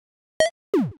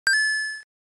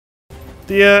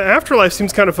The afterlife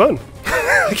seems kind of fun,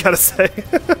 I gotta say.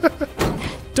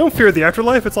 Don't fear the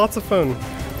afterlife, it's lots of fun.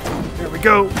 Here we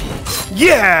go.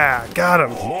 Yeah! Got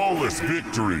him! Flawless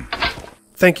victory!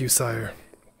 Thank you, sire.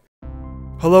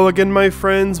 Hello again, my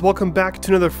friends. Welcome back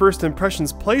to another First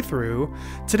Impressions playthrough.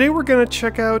 Today we're gonna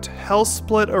check out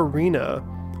Hellsplit Arena.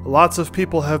 Lots of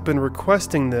people have been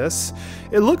requesting this.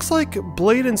 It looks like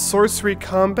blade and sorcery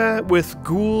combat with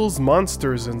ghouls,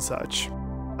 monsters, and such.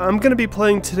 I'm going to be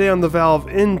playing today on the Valve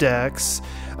Index.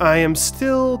 I am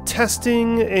still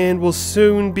testing and will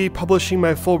soon be publishing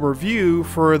my full review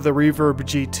for the Reverb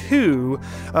G2.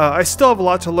 I still have a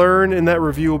lot to learn, and that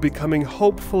review will be coming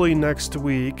hopefully next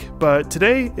week, but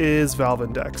today is Valve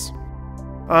Index.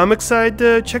 I'm excited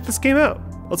to check this game out.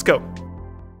 Let's go.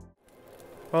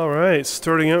 Alright,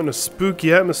 starting out in a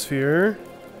spooky atmosphere.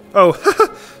 Oh,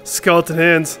 skeleton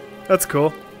hands. That's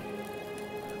cool.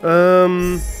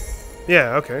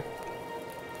 Yeah, okay.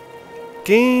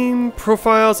 Game,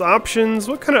 profiles, options.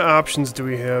 What kind of options do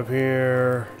we have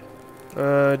here?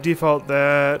 Default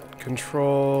that,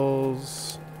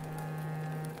 controls.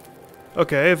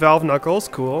 Okay, Valve Knuckles,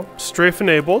 cool. Strafe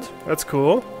enabled, that's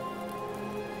cool.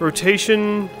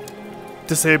 Rotation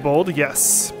disabled,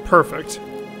 yes, perfect.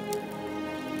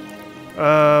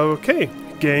 Okay,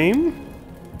 game.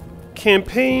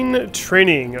 Campaign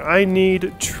training. I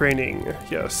need training,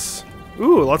 yes.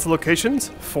 Ooh, lots of locations.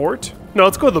 Fort. No,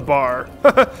 let's go to the bar.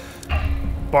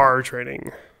 Bar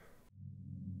training.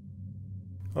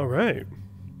 Alright.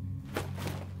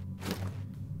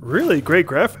 Really great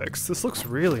graphics. This looks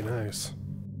really nice.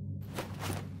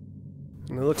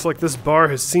 And it looks like this bar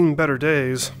has seen better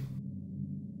days.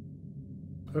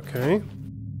 Okay.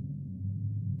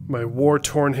 My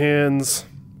war-torn hands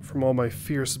from all my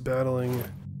fierce battling.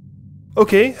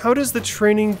 Okay, how does the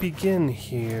training begin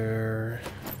here?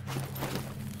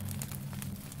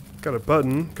 Got a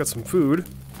button, got some food.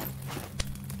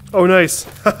 Oh, nice.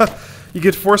 You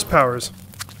get force powers.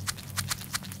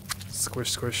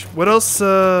 Squish, squish. What else,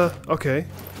 okay.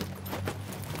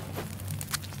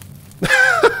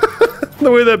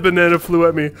 The way that banana flew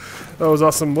at me. That was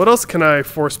awesome. What else can I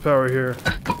force power here?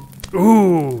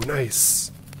 Ooh,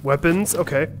 nice. Weapons,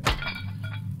 okay.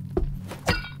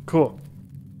 Cool.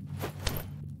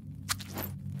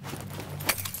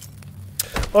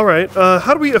 Alright,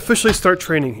 how do we officially start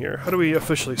training here? How do we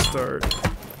officially start?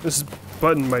 This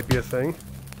button might be a thing.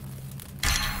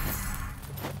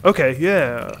 Okay,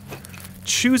 yeah.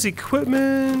 Choose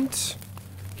equipment.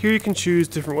 Here you can choose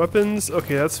different weapons.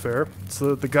 Okay, that's fair.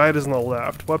 So the guide is on the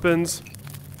left. Weapons.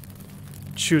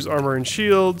 Choose armor and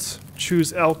shields.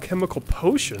 Choose alchemical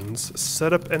potions.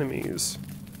 Set up enemies.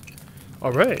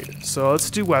 Alright, so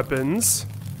let's do weapons.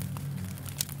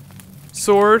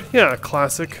 Sword, yeah,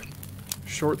 classic.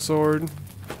 Short sword.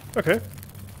 Okay.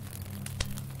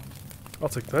 I'll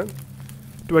take that.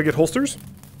 Do I get holsters?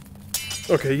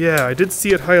 Okay, yeah, I did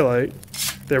see it highlight.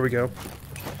 There we go.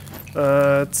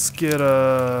 Let's get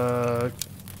a...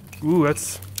 Ooh,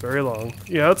 that's very long.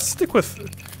 Yeah, let's stick with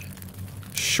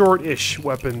short-ish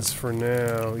weapons for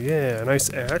now. Yeah,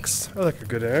 nice axe. I like a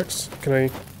good axe. Can I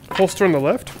holster on the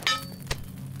left?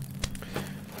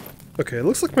 Okay, it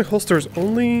looks like my holster is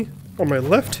only on my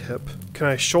left hip. Can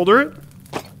I shoulder it?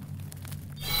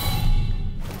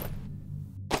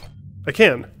 I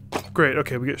can. Great,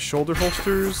 okay, we get shoulder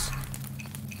holsters.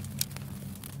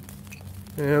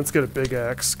 And let's get a big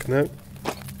axe. Can that...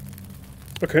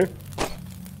 Okay.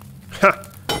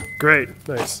 Ha! Great,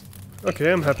 nice.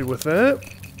 Okay, I'm happy with that.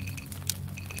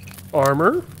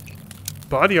 Armor.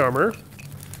 Body armor.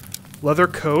 Leather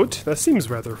coat. That seems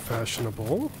rather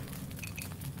fashionable.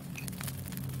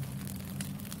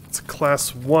 It's a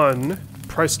class 1,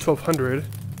 price 1200.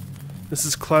 This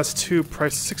is class 2,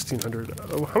 price 1600.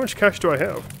 Oh, how much cash do I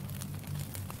have?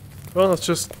 Well, let's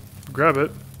just grab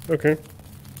it. Okay.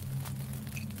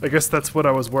 I guess that's what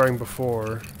I was wearing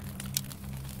before.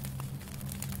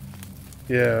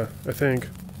 Yeah, I think.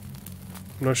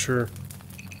 I'm not sure.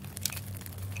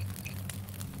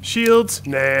 Shields?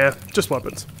 Nah, just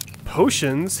weapons.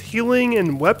 Potions, healing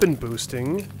and weapon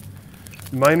boosting.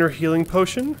 Minor healing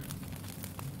potion.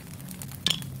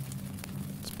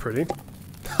 It's pretty.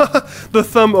 The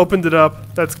thumb opened it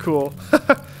up. That's cool.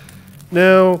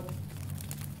 Now...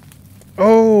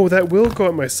 Oh, that will go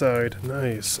at my side.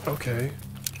 Nice. Okay.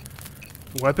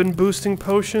 Weapon boosting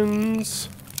potions.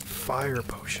 Fire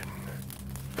potion.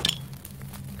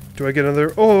 Do I get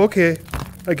another... Oh, okay.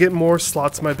 I get more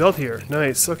slots in my belt here.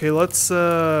 Nice. Okay, let's,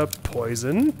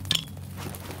 poison.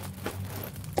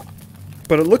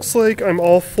 But it looks like I'm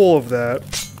all full of that.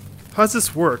 How does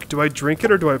this work? Do I drink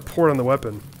it or do I pour it on the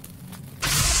weapon?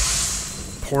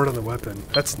 pour it on the weapon.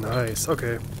 That's nice.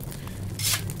 Okay.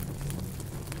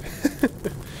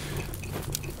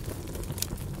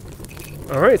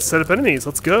 Alright, set up enemies.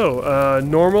 Let's go.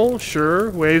 Normal,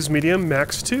 sure. Waves, medium,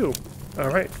 max 2.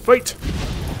 Alright, fight!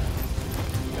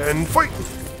 And fight!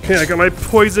 Okay, I got my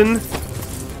poison.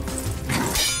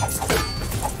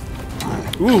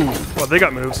 Ooh, well, they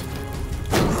got moves.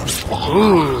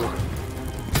 Ooh.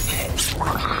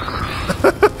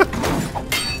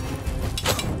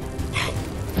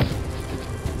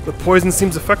 The poison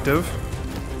seems effective.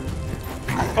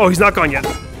 Oh, he's not gone yet.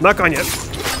 Not gone yet.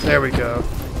 There we go.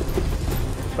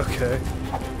 Okay.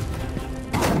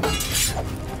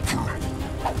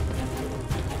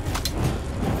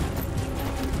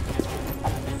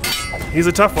 He's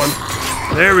a tough one.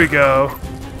 There we go.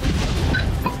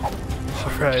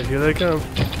 Alright, here they come.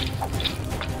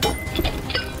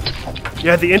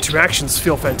 Yeah, the interactions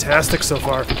feel fantastic so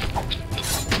far.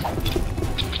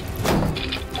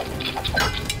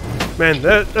 Man,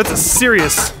 that's a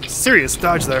serious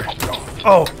dodge there.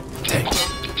 Oh, dang.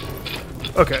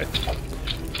 Okay.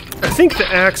 I think the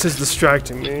axe is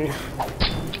distracting me.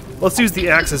 Let's use the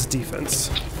axe as defense.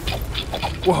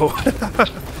 Whoa.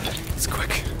 It's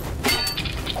quick.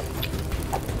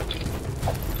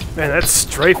 Man, that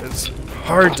strafe is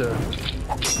hard to...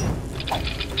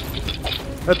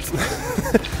 That's...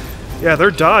 Yeah,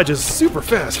 their dodge is super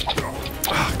fast.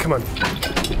 Oh, come on.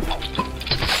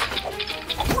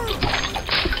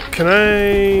 Can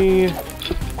I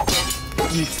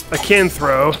can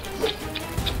throw.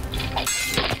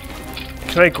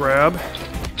 Can I grab?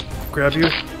 Grab you?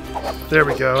 There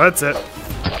we go, that's it.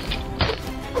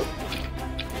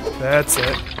 That's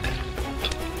it.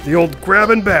 The old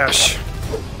grab and bash.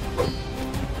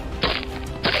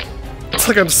 It's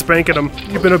like I'm spanking him.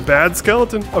 You've been a bad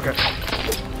skeleton? Okay.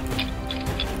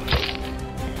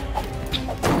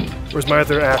 Where's my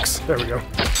other axe? There we go.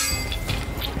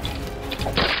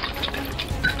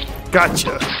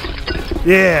 Gotcha.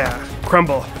 Yeah.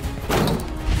 Crumble.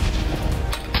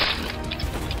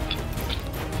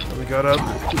 We got up.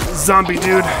 Zombie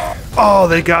dude. Oh,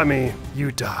 they got me.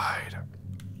 You died.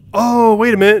 Oh,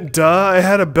 wait a minute. Duh. I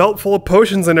had a belt full of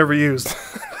potions I never used.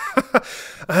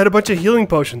 I had a bunch of healing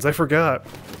potions. I forgot.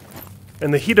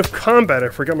 In the heat of combat, I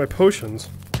forgot my potions.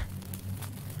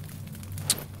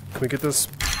 Can we get this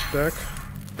back?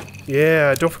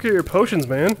 Yeah, don't forget your potions,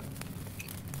 man.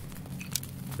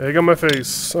 Egg on my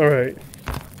face. Alright.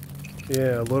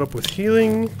 Yeah, load up with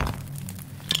healing.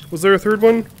 Was there a third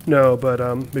one? No, but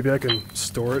maybe I can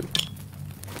store it.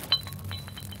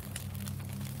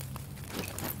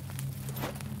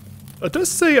 It does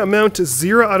say amount is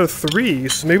 0 out of 3,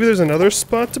 so maybe there's another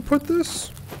spot to put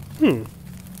this? Not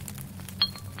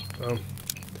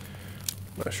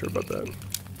sure about that.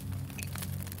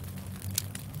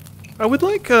 I would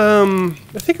like, I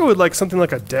think I would like something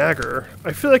like a dagger.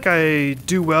 I feel like I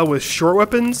do well with short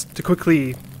weapons to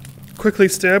quickly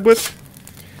stab with.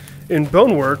 In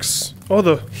Boneworks, oh,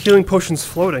 the healing potion's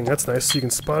floating. That's nice, so you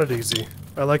can spot it easy.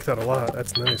 I like that a lot.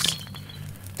 That's nice.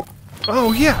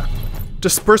 Oh, yeah!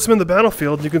 Disperse them in the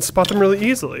battlefield, and you can spot them really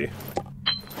easily.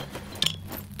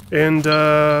 And,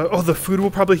 oh, the food will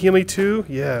probably heal me too?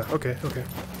 Yeah, okay, okay.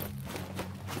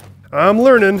 I'm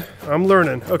learning.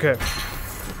 Okay.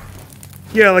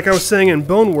 Yeah, like I was saying in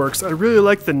Boneworks, I really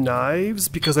like the knives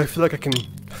because I feel like I can...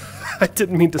 I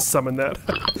didn't mean to summon that.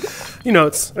 You know,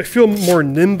 I feel more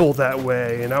nimble that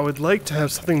way, and I would like to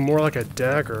have something more like a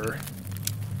dagger.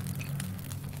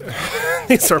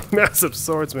 These are massive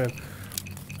swords, man.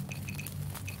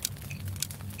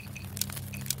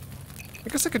 I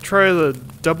guess I could try the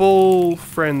double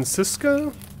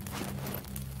Francisca?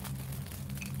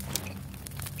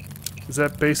 Is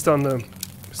that based on the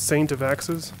Saint of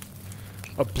Axes?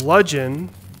 A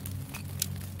bludgeon.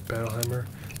 Battlehammer.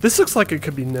 This looks like it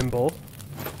could be nimble.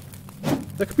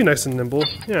 That could be nice and nimble.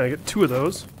 Yeah, I get 2 of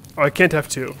those. Oh, I can't have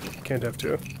 2. Can't have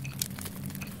 2.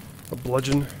 A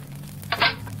bludgeon.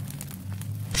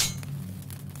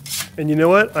 And you know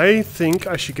what? I think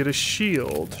I should get a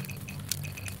shield.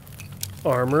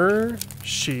 Armor,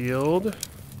 shield,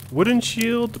 wooden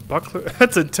shield, buckler.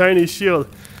 That's a tiny shield.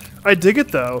 I dig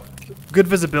it though. Good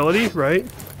visibility, right?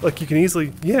 Like you can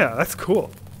easily... Yeah, that's cool.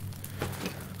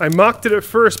 I mocked it at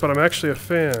first, but I'm actually a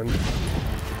fan.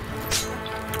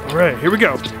 Alright, here we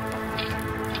go.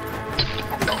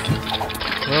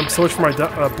 Well, so much for my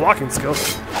blocking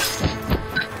skills.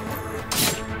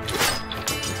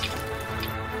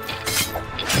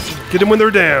 Get them when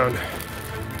they're down.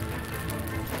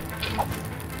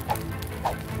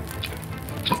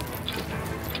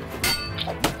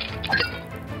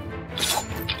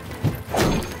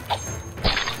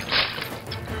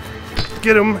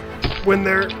 Get him! when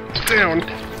they're down.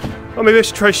 Oh, maybe I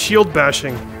should try shield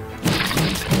bashing.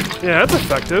 Yeah, that's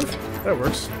effective. That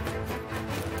works.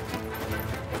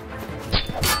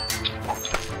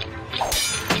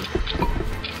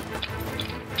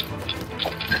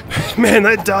 Man,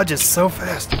 that dodge is so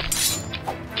fast.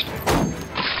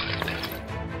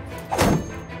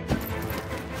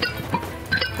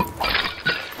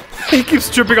 He keeps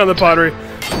tripping on the pottery.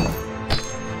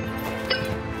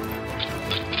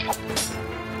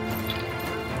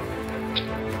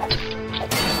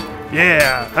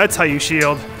 Yeah, that's how you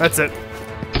shield. That's it.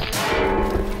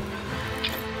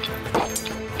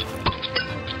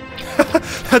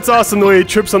 That's awesome the way he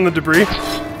trips on the debris.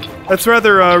 That's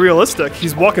rather realistic.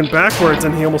 He's walking backwards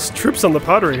and he almost trips on the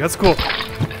pottery. That's cool.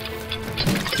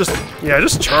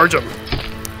 Just charge him.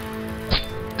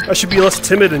 I should be less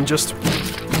timid and just...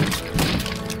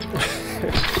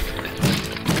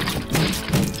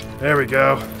 There we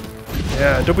go.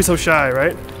 Yeah, don't be so shy,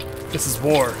 right? This is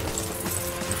war.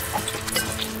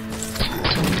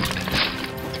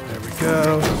 There we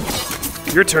go.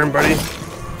 Your turn, buddy.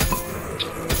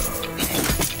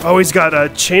 Oh, he's got a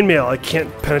chainmail I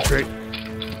can't penetrate.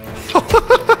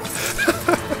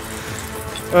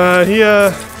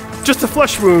 Just a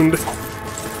flesh wound,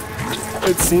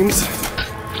 it seems.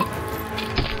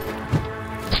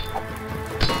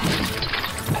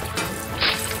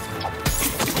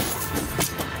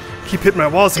 Keep hitting my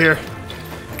walls here.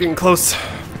 Getting close.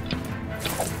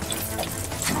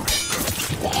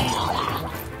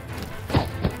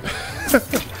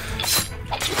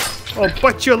 I'll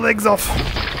bite your legs off.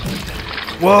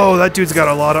 Whoa, that dude's got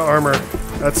a lot of armor.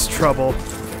 That's trouble.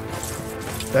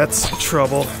 That's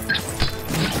trouble.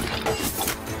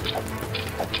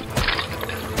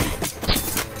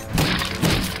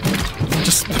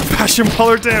 Just bash him while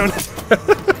they're down.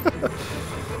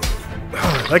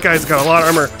 That guy's got a lot of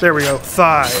armor. There we go.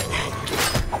 Thigh.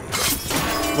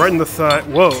 Right in the thigh.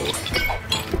 Whoa.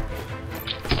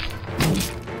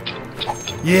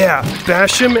 Yeah,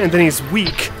 bash him and then he's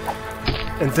weak.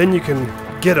 And then you can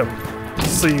get him.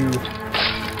 So you...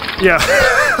 Yeah.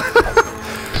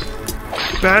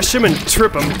 Bash him and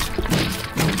trip him.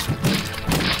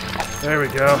 There we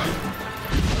go.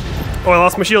 Oh, I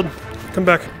lost my shield. Come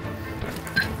back.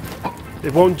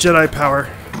 It won't Jedi power.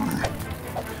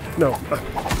 No.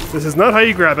 This is not how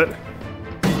you grab it.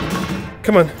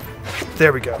 Come on.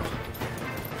 There we go.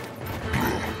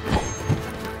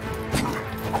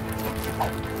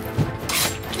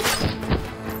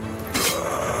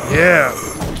 Yeah.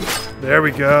 There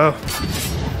we go.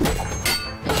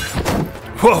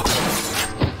 Whoa.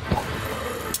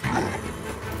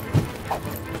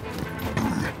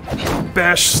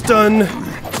 Bash stun.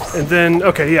 And then,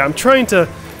 okay, yeah, I'm trying to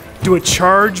do a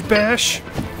charge bash.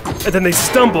 And then they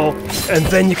stumble, and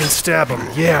then you can stab them.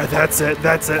 Yeah, that's it,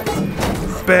 that's it.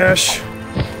 Bash.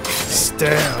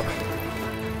 Stab.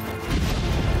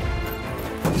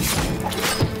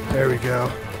 There we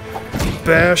go.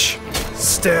 Bash.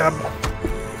 Stab.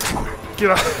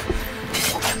 Get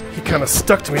off. He kind of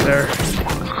stuck to me there.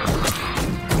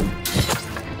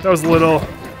 That was a little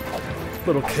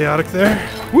chaotic there.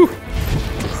 Woo!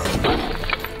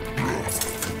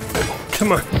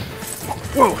 Come on.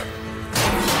 Whoa!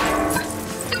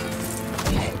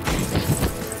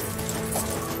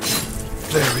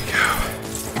 There we go.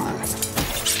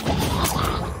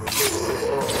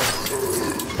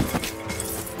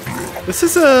 This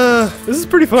is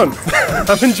pretty fun.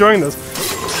 I'm enjoying this.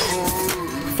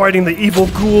 Fighting the evil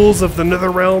ghouls of the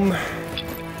Netherrealm.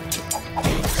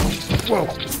 Whoa.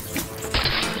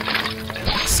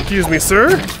 Excuse me,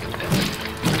 sir.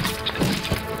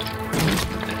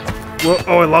 Whoa,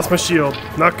 oh, I lost my shield.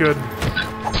 Not good.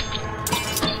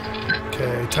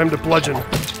 Okay, time to bludgeon.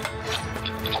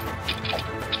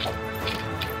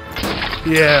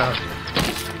 Yeah.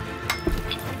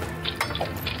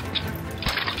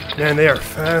 Man, they are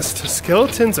fast.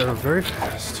 Skeletons are very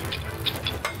fast.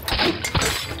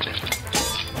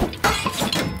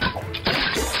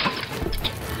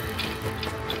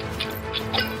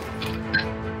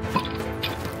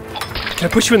 Can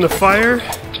I push you in the fire?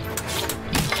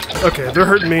 Okay, they're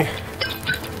hurting me.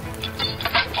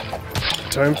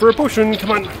 Time for a potion,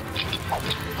 come on.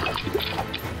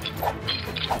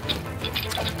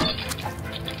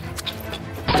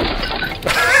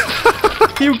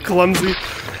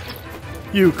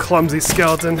 You clumsy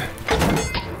skeleton.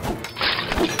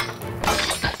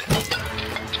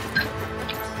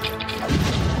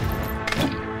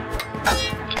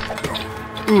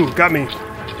 Ooh, got me.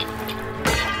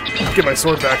 Get my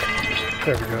sword back.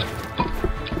 There we go.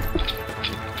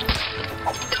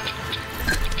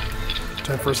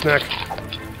 Time for a snack.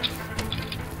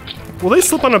 Will they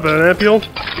slip on a banana peel?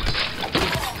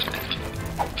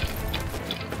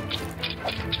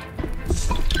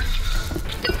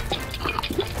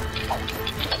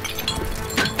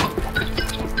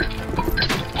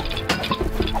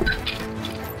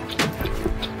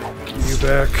 You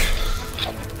back.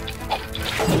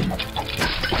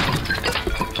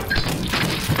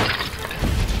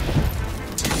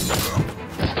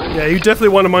 Yeah, you definitely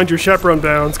want to mind your chaperone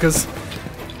bounds, because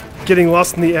getting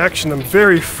lost in the action, I'm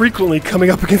very frequently coming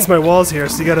up against my walls here,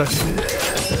 so you gotta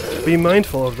be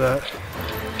mindful of that.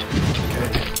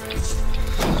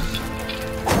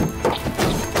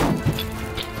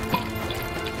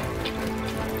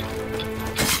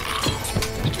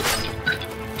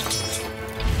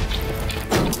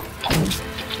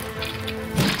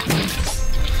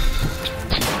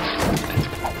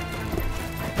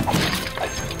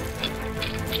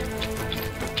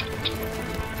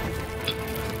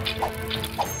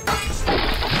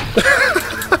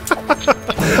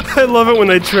 I love it when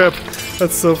they trip.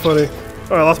 That's so funny.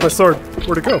 Oh, I lost my sword.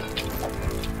 Where'd it go?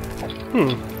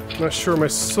 Not sure where my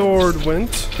sword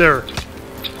went. There.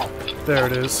 There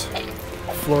it is.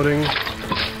 Floating.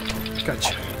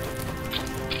 Gotcha.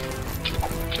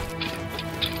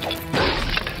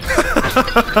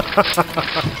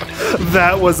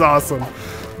 That was awesome.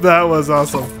 That was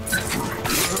awesome.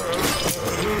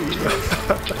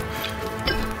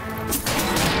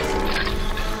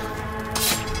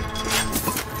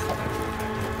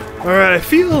 Alright, I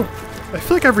feel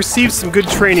like I've received some good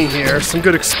training here, some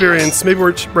good experience. Maybe we're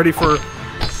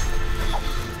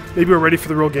ready for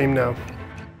the real game now.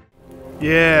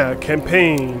 Yeah,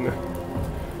 campaign.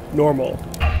 Normal.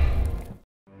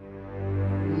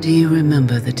 Do you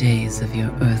remember the days of your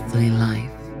earthly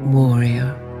life,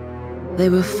 warrior? They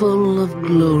were full of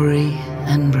glory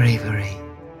and bravery.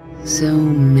 So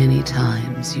many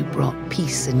times you brought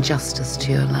peace and justice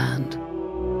to your land.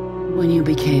 When you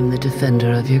became the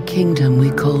defender of your kingdom,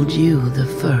 we called you the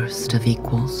first of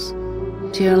equals.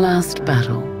 To your last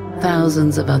battle,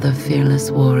 thousands of other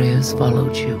fearless warriors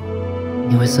followed you.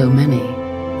 You were so many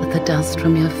that the dust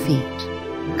from your feet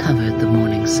covered the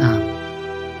morning sun.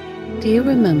 Do you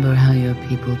remember how your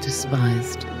people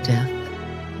despised death?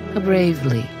 How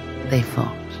bravely they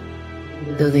fought.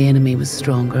 Though the enemy was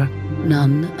stronger,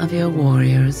 none of your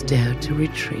warriors dared to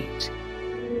retreat.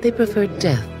 They preferred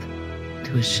death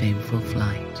to a shameful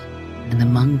flight, and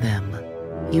among them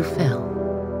you fell.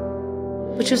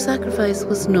 But your sacrifice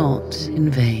was not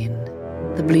in vain.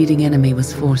 The bleeding enemy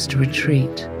was forced to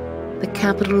retreat. The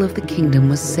capital of the kingdom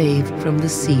was saved from the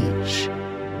siege,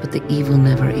 but the evil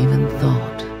never even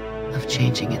thought of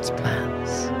changing its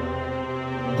plans.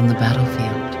 On the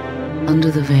battlefield,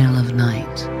 under the veil of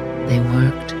night, they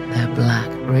worked their black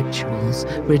rituals,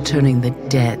 returning the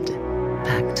dead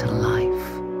back to life.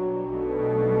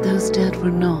 Those dead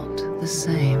were not the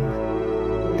same.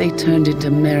 They turned into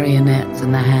marionettes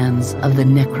in the hands of the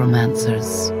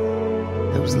necromancers.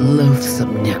 Those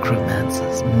loathsome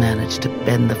necromancers managed to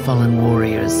bend the fallen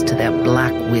warriors to their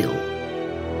black will.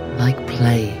 Like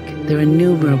plague, their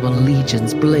innumerable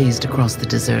legions blazed across the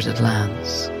deserted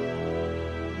lands.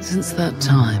 Since that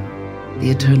time, the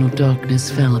eternal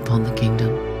darkness fell upon the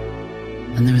kingdom,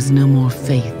 and there is no more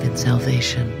faith in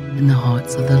salvation in the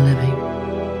hearts of the living.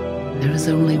 There is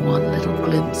only one little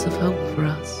glimpse of hope for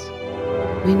us.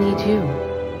 We need you,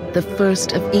 the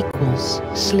first of equals,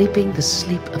 sleeping the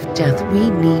sleep of death.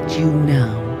 We need you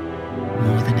now,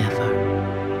 more than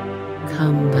ever.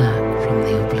 Come back from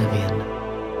the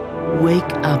oblivion.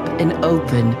 Wake up and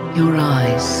open your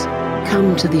eyes.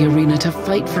 Come to the arena to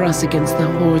fight for us against the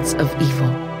hordes of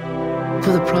evil.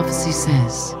 For the prophecy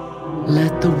says,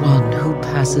 let the one who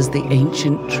passes the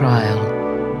ancient trial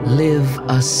live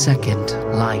a second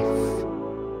life.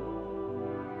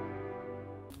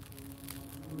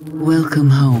 Welcome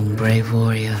home, brave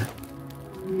warrior.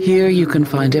 Here you can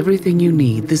find everything you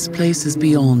need. This place is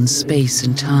beyond space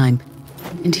and time,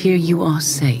 and here you are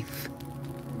safe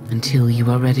until you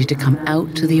are ready to come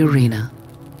out to the arena.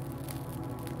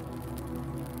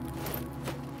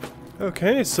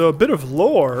 Okay, so a bit of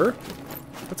lore.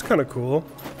 That's kind of cool.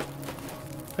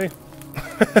 Hey.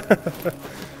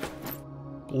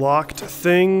 Locked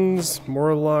things,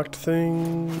 more locked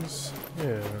things.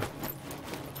 Yeah.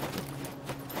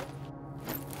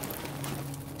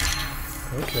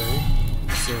 Okay,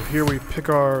 so here we pick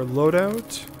our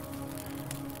loadout.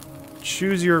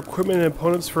 Choose your equipment and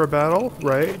opponents for a battle,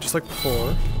 right? Just like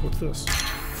before. What's this?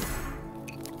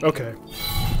 Okay.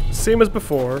 Same as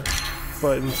before,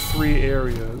 but in 3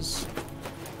 areas.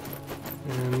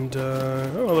 And,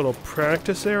 oh, a little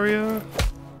practice area.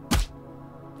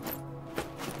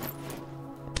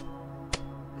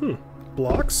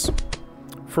 Blocks?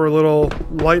 for a little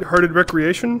light-hearted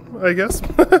recreation, I guess.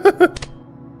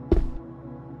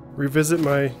 Revisit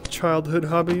my childhood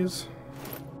hobbies.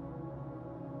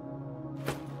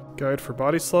 Guide for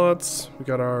body slots. We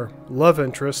got our love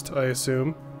interest, I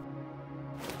assume,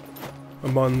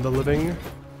 among the living.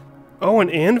 Oh, an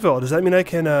anvil. Does that mean I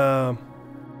can I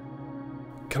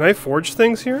forge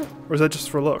things here? Or is that just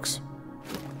for looks?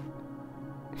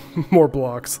 More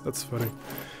blocks. That's funny.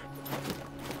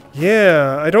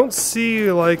 Yeah, I don't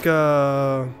see like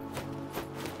I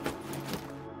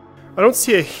don't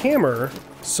see a hammer,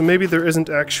 so maybe there isn't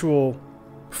actual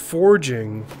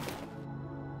forging.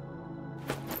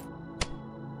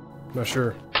 Not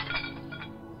sure.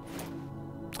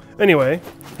 Anyway,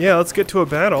 yeah, let's get to a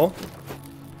battle.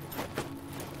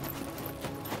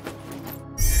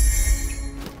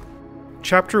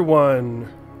 Chapter 1.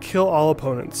 Kill all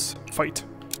opponents. Fight.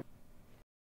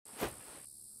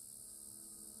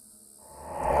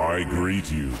 I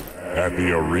greet you at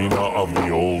the arena of the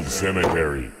old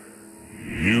cemetery.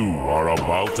 You are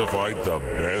about to fight the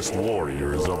best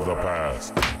warriors of the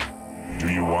past. Do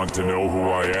you want to know who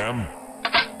I am?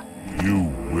 You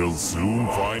will soon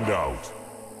find out.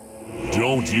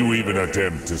 Don't you even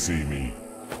attempt to see me.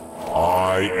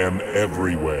 I am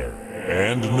everywhere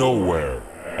and nowhere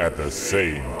at the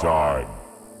same time.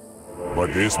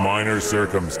 But this minor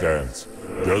circumstance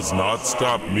does not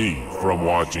stop me from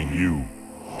watching you.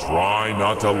 Try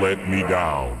not to let me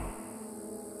down.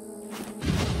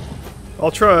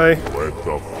 I'll try. Let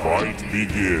the fight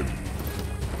begin.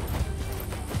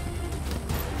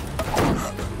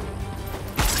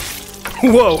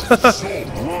 Whoa! So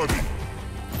bloody.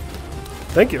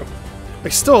 Thank you.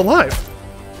 He's still alive.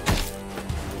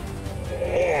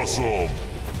 Awesome.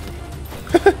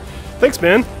 Thanks,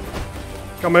 man.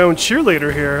 Got my own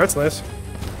cheerleader here. That's nice.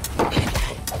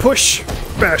 Push!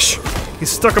 Bash! He's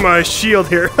stuck on my shield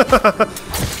here.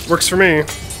 Works for me.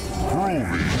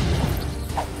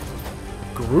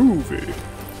 Groovy. Groovy.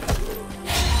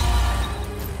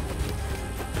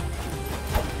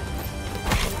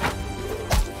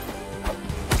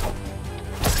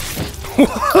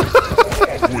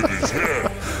 With his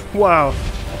head. Wow.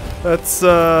 That's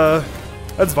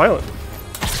violent.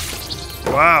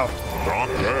 Wow. Not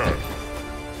bad.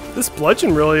 This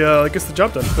bludgeon really gets the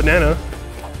job done. Banana.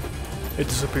 It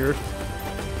disappeared.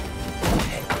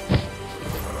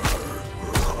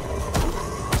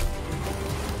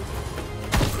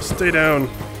 Stay down.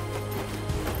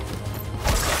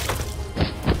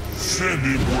 Send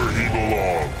him where he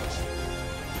belongs.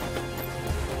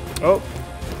 Oh,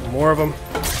 more of them.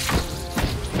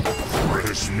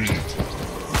 Fresh meat.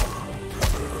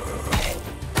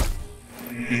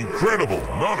 Incredible,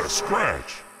 not a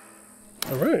scratch.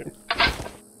 Alright.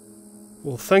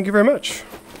 Well, thank you very much.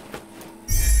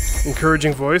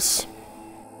 Encouraging voice.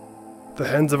 The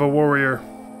hands of a warrior.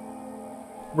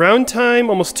 Round time,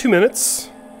 almost 2 minutes.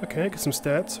 Okay, get some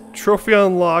stats. Trophy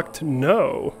unlocked,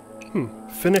 no.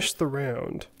 Finish the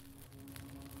round.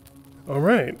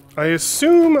 Alright, I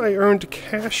assume I earned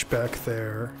cash back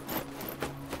there.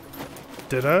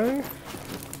 Did I?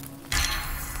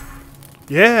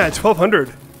 Yeah,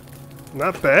 1,200.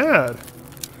 Not bad.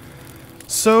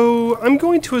 So, I'm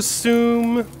going to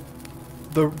assume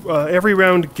the every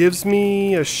round gives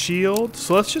me a shield.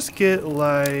 So let's just get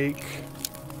like...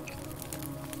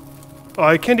 Oh,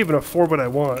 I can't even afford what I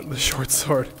want, the short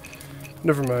sword.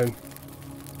 Never mind.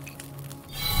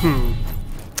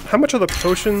 How much are the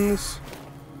potions?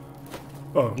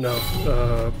 Oh,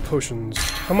 no. Potions.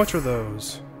 How much are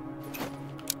those?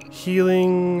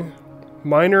 Healing...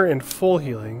 Minor and full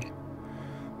healing.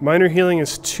 Minor healing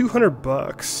is 200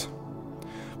 bucks.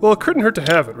 Well, it couldn't hurt to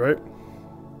have it, right?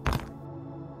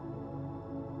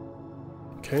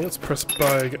 Okay, let's press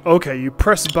buy. Okay, you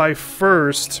press buy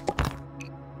first.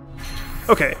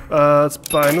 Okay, let's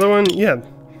buy another one. Yeah.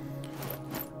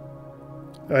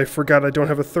 I forgot I don't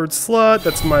have a third slot.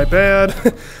 That's my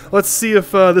bad. Let's see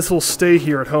if this will stay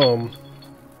here at home.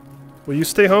 Will you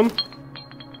stay home?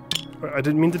 I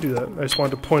didn't mean to do that. I just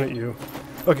wanted to point at you.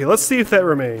 Okay, let's see if that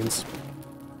remains.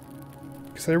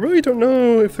 Because I really don't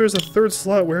know if there's a third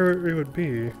slot where it would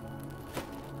be.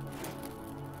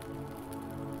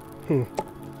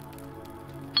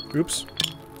 Oops.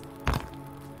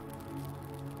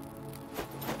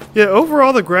 Yeah,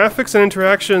 overall the graphics and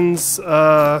interactions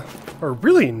are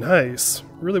really nice.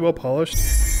 Really well polished.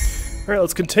 Alright,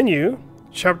 let's continue.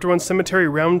 Chapter 1 Cemetery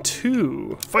Round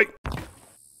 2. Fight!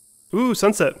 Ooh,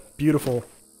 sunset. Beautiful.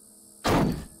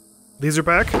 These are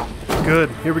back?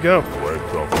 Good, here we go. Let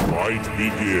the fight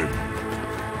begin.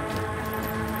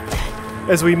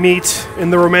 As we meet in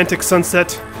the romantic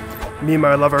sunset, me and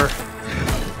my lover.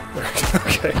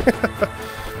 Okay.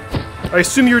 I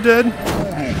assume you're dead?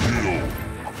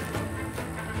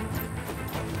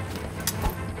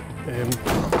 And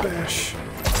bash.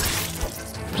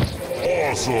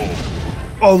 Awesome.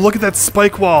 Oh, look at that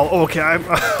spike wall. Oh, okay,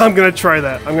 I'm gonna try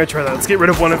that. I'm gonna try that. Let's get rid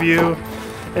of one of you,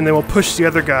 and then we'll push the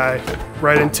other guy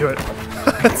right into it.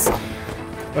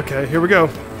 Okay, here we go.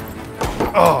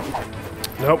 Oh,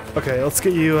 nope. Okay, let's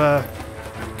get you,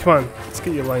 come on. Let's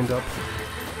get you lined up.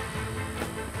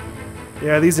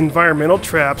 Yeah, these environmental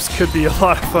traps could be a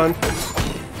lot of fun.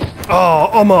 Oh,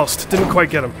 almost. Didn't quite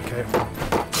get him. Okay.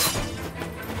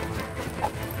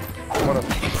 I want to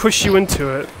push you into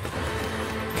it.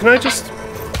 Can I just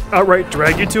outright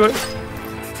drag you to it?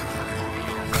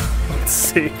 Let's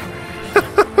see.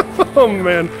 Oh,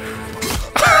 man.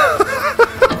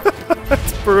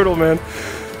 That's brutal, man.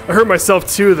 I hurt myself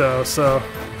too, though, so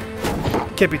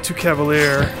can't be too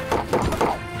cavalier.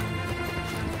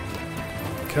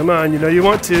 Come on, you know you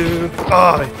want to.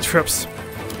 Ah, he trips.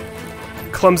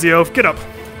 Clumsy oaf, get up.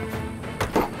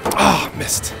 Ah,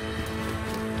 missed.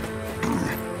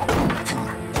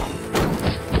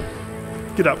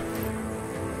 Get up.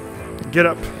 Get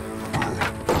up.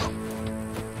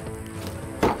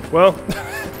 Well,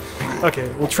 okay,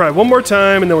 we'll try one more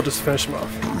time and then we'll just finish him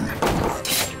off.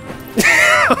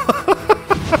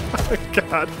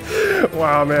 God.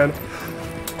 Wow, man.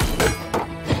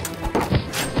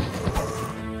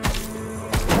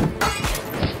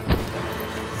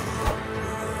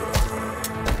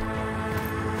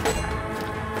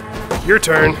 Your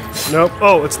turn. Nope.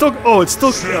 Oh, it's still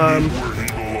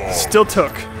still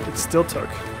took. It still took.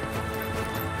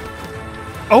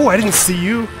 Oh, I didn't see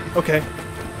you. Okay.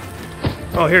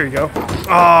 Oh, here you go.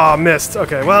 Ah, missed.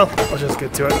 Okay, well, I'll just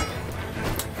get to it.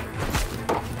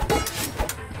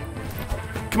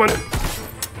 Come on.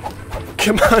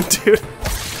 Come on, dude.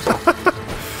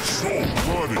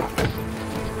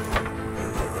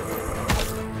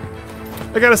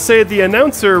 I gotta say, the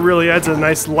announcer really adds a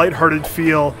nice lighthearted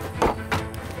feel.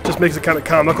 Just makes it kind of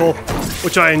comical,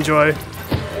 which I enjoy.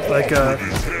 Like, I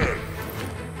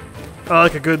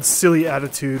like a good silly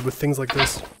attitude with things like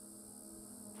this.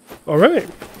 Alright.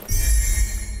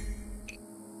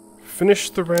 Finish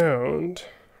the round.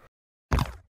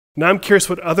 Now I'm curious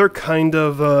what other kind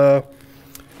of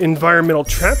environmental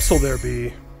traps will there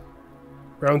be.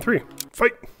 Round 3.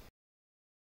 Fight!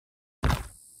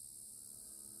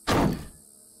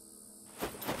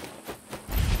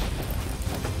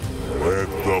 Let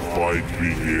the fight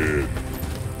begin.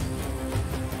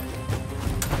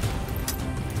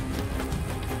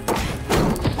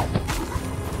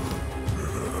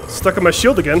 Stuck on my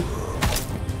shield again.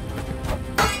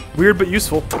 Weird but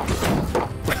useful.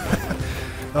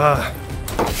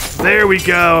 There we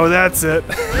go, that's it.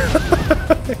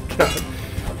 God.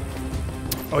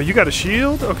 Oh, you got a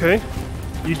shield? Okay.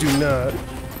 You do not.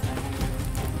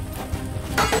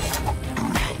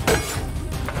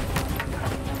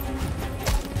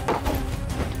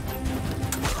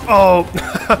 Oh,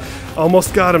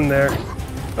 almost got him there.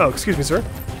 Oh, excuse me, sir.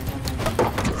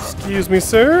 Excuse me,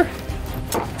 sir.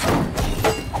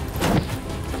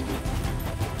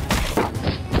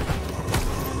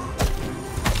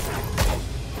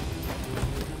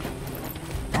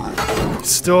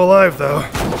 Still alive, though.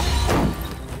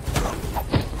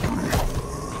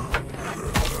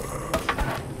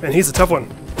 And he's a tough one.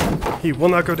 He will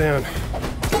not go down.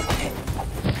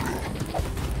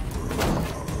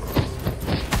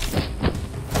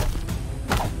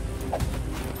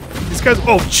 These guys...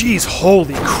 Oh, jeez.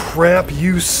 Holy crap.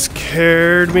 You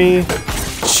scared me.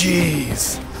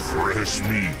 Jeez. Fresh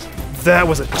meat. That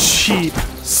was a cheap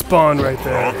spawn right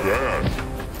there. Not bad.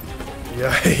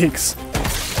 Yikes.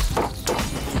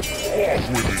 Off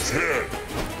with his head.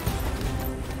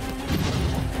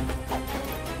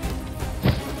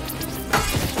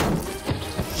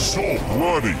 So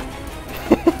bloody.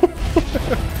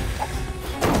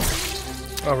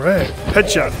 Alright.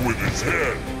 Headshot. Off with his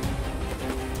head.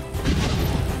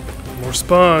 More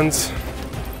spawns.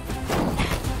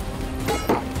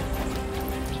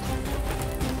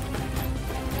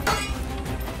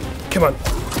 Come on.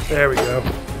 There we go.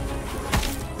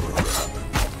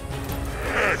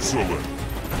 Excellent.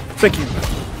 Thank you.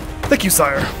 Thank you,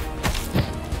 sire.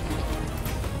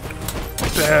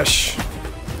 Bash.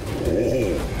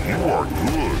 Oh, you are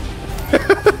good.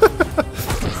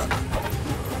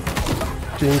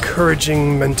 The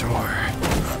encouraging mentor.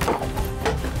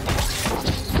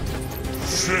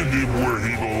 Send him where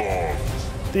he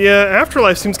belongs. The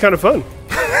afterlife seems kind of fun.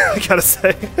 I gotta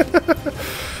say.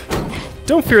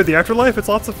 Don't fear the afterlife, it's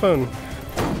lots of fun.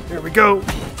 Here we go.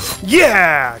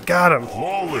 Yeah! Got him.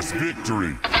 Flawless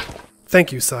victory.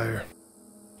 Thank you, sire.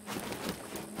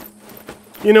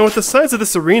 You know, with the size of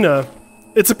this arena,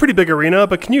 it's a pretty big arena,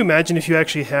 but can you imagine if you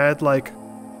actually had, like,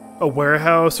 a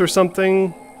warehouse or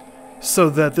something, so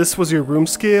that this was your room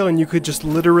scale and you could just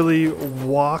literally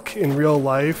walk in real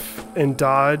life and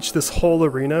dodge this whole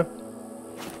arena?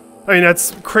 I mean,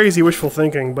 that's crazy wishful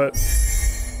thinking, but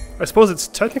I suppose it's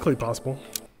technically possible.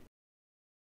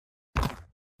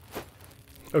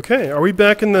 Okay, are we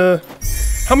back in the...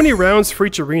 How many rounds for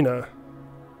each arena?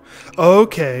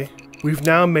 Okay, we've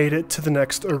now made it to the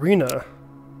next arena.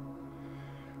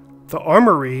 The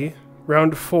Armory,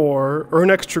 round 4, earn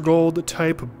extra gold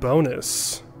type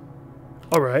bonus.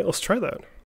 Alright, let's try that.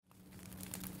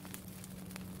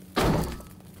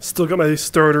 Still got my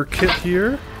starter kit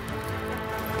here.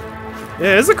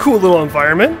 Yeah, it's a cool little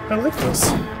environment. I like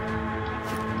this.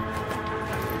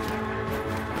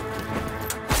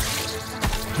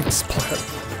 Splat.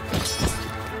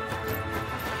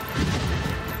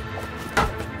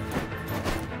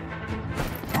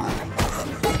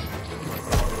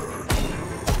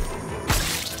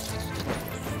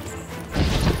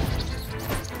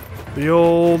 The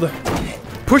old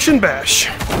push and bash.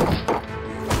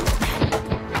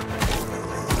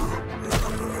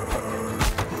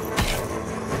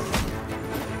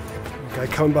 Guy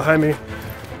coming behind me.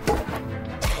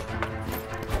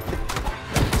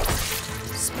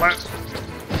 Splat.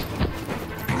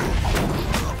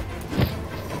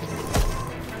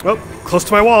 Oh, close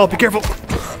to my wall. Be careful.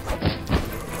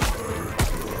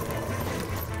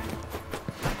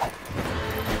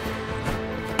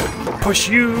 Push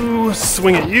you,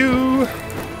 swing at you.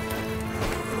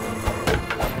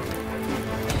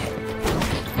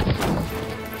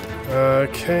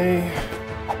 Okay.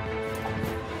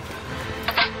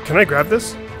 Can I grab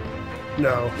this?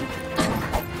 No.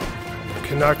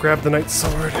 Cannot grab the knight's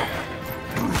sword.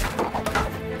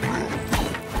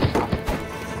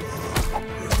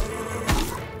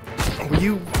 Will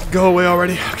you go away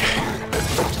already? Okay.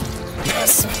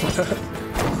 Yes.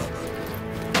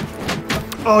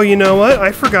 Oh, you know what?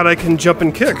 I forgot I can jump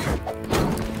and kick.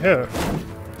 Yeah.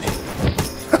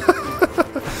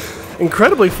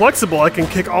 Incredibly flexible. I can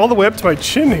kick all the way up to my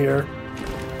chin here.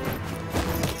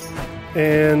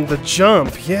 And the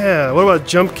jump. Yeah. What about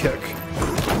jump kick?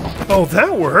 Oh,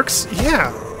 that works.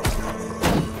 Yeah.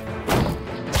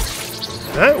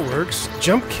 That works.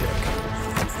 Jump kick.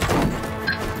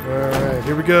 Alright,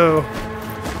 here we go.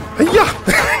 Yeah!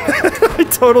 I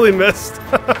totally missed.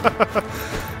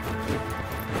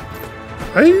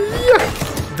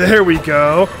 There we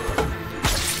go.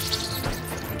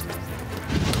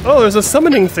 Oh, there's a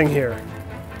summoning thing here.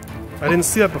 I didn't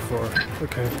see that before.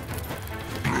 Okay.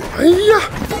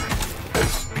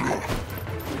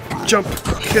 Jump,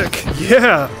 kick.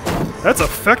 Yeah! That's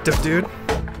effective, dude.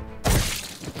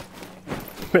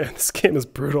 Man, this game is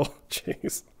brutal.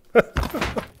 Jeez.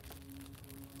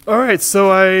 Alright,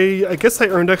 so I guess I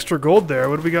earned extra gold there.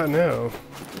 What do we got now?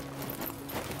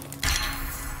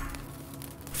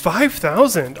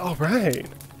 5,000! Alright.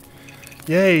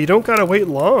 Yay, you don't gotta wait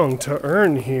long to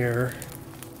earn here.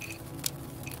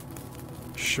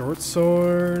 Short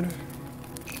sword.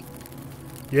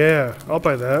 Yeah, I'll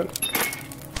buy that.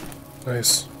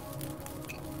 Nice.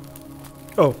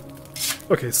 Oh.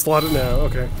 Okay, slot it now.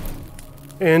 Okay.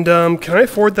 And, can I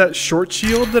afford that short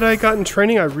shield that I got in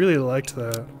training? I really liked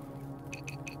that.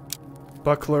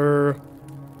 Buckler.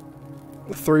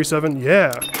 37.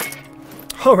 Yeah.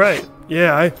 Alright.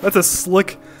 Yeah, that's a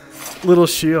slick little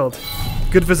shield.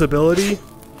 Good visibility.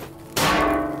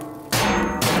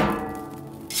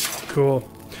 Cool.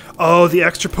 Oh, the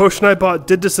extra potion I bought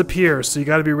did disappear, so you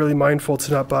gotta be really mindful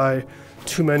to not buy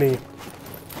too many.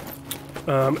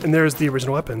 And there's the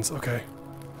original weapons. Okay.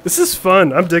 This is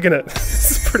fun. I'm digging it.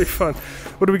 This is pretty fun.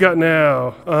 What do we got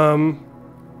now?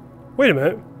 Wait a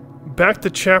minute. Back to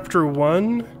chapter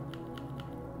 1?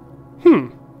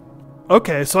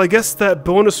 Okay, so I guess that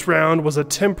bonus round was a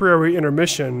temporary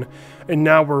intermission, and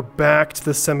now we're back to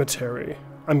the cemetery.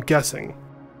 I'm guessing.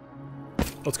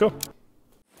 Let's go.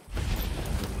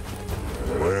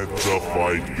 Let the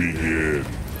fight begin.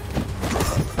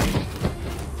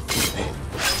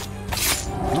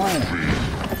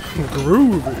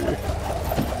 Groovy.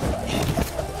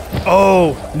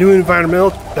 Oh, new environmental?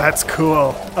 That's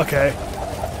cool. Okay.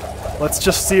 Let's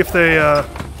just see if they, oh.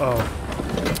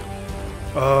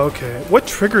 Okay. What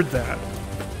triggered that?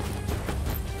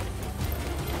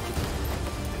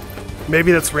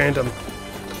 Maybe that's random.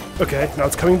 Okay, now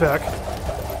it's coming back.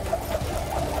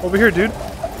 Over here, dude.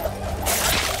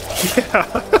 Yeah.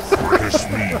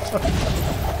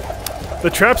 The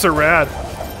traps are rad.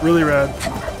 Really rad.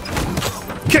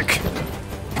 Kick!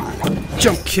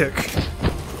 Jump kick.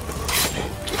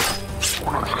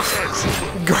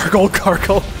 Gargle,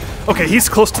 gargle. Okay, he's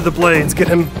close to the blades. Get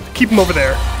him. Keep him over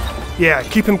there. Yeah,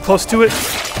 keep him close to it.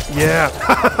 Yeah.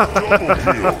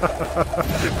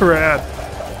 Rad.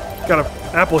 Got an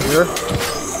apple here.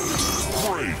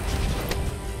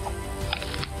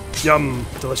 Yum.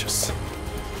 Delicious.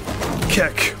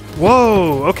 Kick.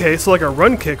 Whoa. Okay, so like a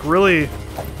run kick really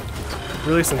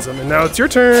sends him. And now it's your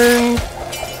turn.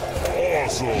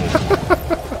 Awesome.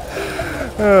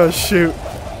 Oh, shoot.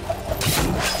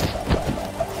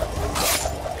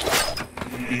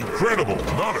 Incredible,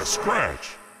 not a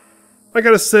scratch. I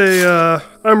gotta say,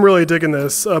 I'm really digging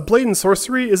this. Blade and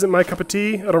Sorcery isn't my cup of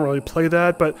tea. I don't really play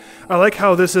that, but I like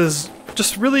how this is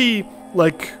just really,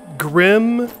 like,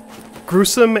 grim,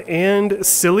 gruesome, and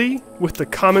silly with the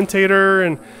commentator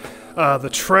and the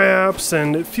traps,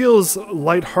 and it feels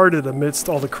lighthearted amidst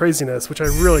all the craziness, which I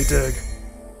really dig.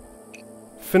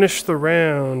 Finish the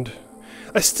round.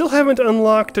 I still haven't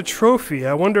unlocked a trophy.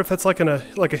 I wonder if that's like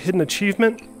a hidden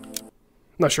achievement.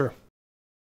 Not sure.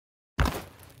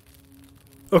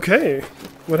 Okay,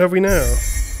 what have we now?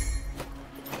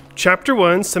 Chapter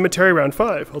 1, Cemetery Round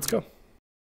 5. Let's go.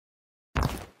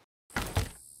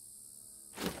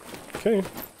 Okay.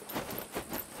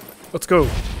 Let's go.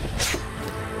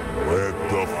 Let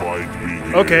the fight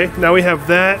begin. Okay, now we have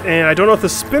that, and I don't know if the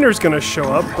spinner's gonna show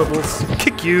up, but we'll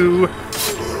kick you.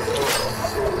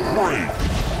 Great.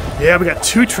 Yeah, we got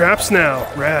 2 traps now.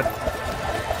 Rad.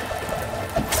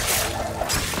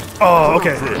 Oh,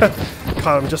 okay.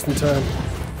 Caught him just in time.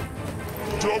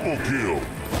 Double kill.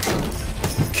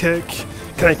 Kick.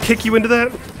 Can I kick you into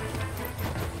that?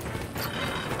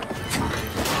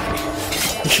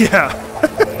 Yeah.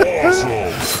 Awesome.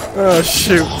 Oh,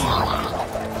 shoot.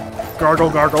 Gargle,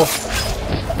 gargle.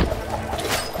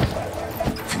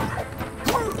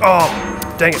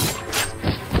 Oh, dang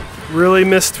it. Really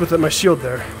missed with my shield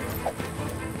there.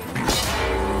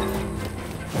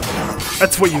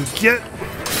 That's what you get.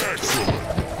 Excellent.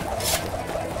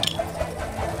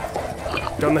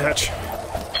 Down the hatch.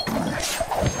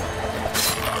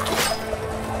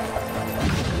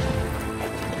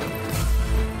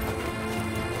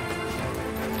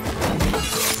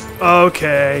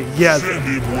 Okay, yeah. Send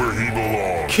him where he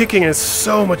belongs. Kicking is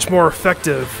so much more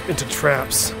effective into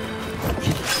traps.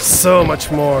 So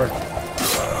much more.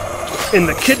 In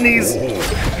the kidneys. Oh,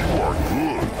 you are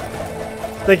good.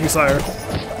 Thank you, sire.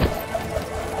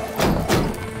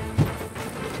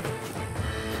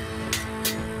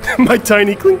 My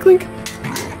tiny clink clink.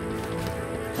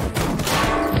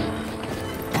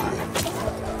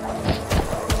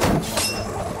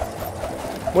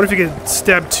 What if you could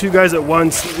stab 2 guys at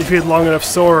once if you had long enough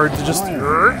sword to just...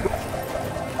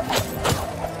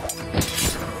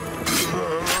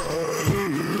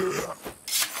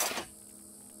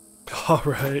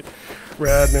 Alright.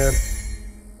 Rad, man.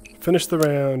 Finish the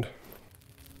round.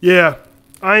 Yeah.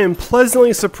 I am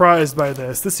pleasantly surprised by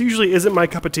this. This usually isn't my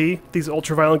cup of tea, these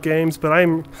ultra-violent games, but I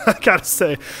gotta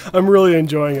say, I'm really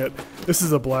enjoying it. This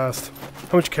is a blast.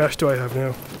 How much cash do I have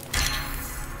now?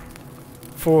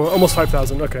 For almost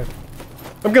 5,000, okay.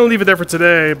 I'm gonna leave it there for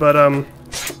today, but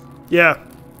yeah,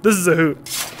 this is a hoot.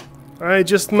 I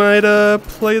just might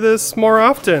play this more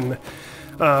often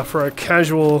for a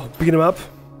casual beat 'em up.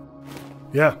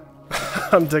 Yeah,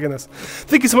 I'm digging this.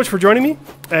 Thank you so much for joining me,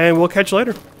 and we'll catch you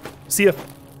later. See ya.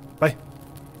 Bye.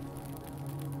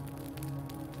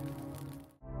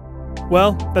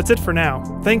 Well, that's it for now.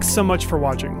 Thanks so much for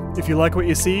watching. If you like what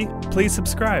you see, please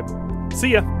subscribe. See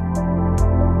ya!